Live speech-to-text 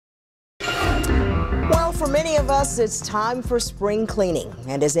for many of us, it's time for spring cleaning.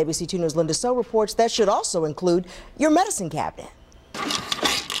 And as ABC 2 News' Linda So reports, that should also include your medicine cabinet.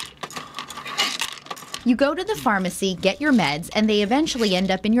 You go to the pharmacy, get your meds, and they eventually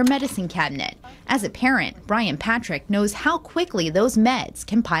end up in your medicine cabinet. As a parent, Brian Patrick knows how quickly those meds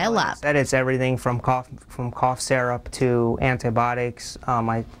can pile up. It's everything from cough syrup to antibiotics.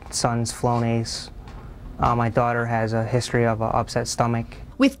 My son's Flonase. My daughter has a history of an upset stomach.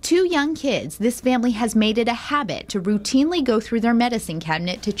 With 2 young kids, this family has made it a habit to routinely go through their medicine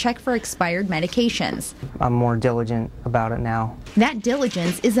cabinet to check for expired medications. I'm more diligent about it now. That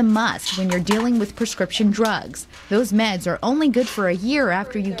diligence is a must when you're dealing with prescription drugs. Those meds are only good for a year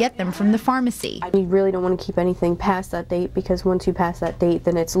after you get them from the pharmacy. You really don't want to keep anything past that date, because once you pass that date,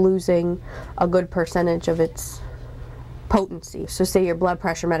 then it's losing a good percentage of its potency. So say your blood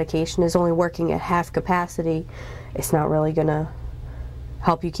pressure medication is only working at half capacity, it's not really going to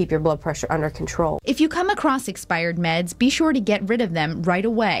help you keep your blood pressure under control. If you come across expired meds, be sure to get rid of them right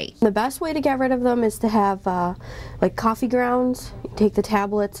away. The best way to get rid of them is to have like coffee grounds. You take the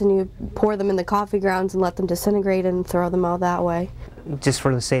tablets and you pour them in the coffee grounds and let them disintegrate and throw them out that way. Just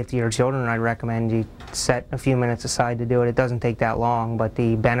for the safety of your children, I recommend you set a few minutes aside to do it. It doesn't take that long, but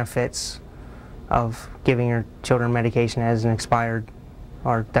the benefits of giving your children medication as an expired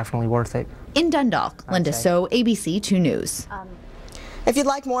are definitely worth it. In Dundalk, Linda So, ABC 2 News. If you'd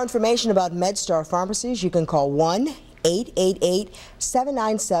like more information about MedStar pharmacies, you can call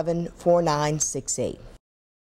 1-888-797-4968.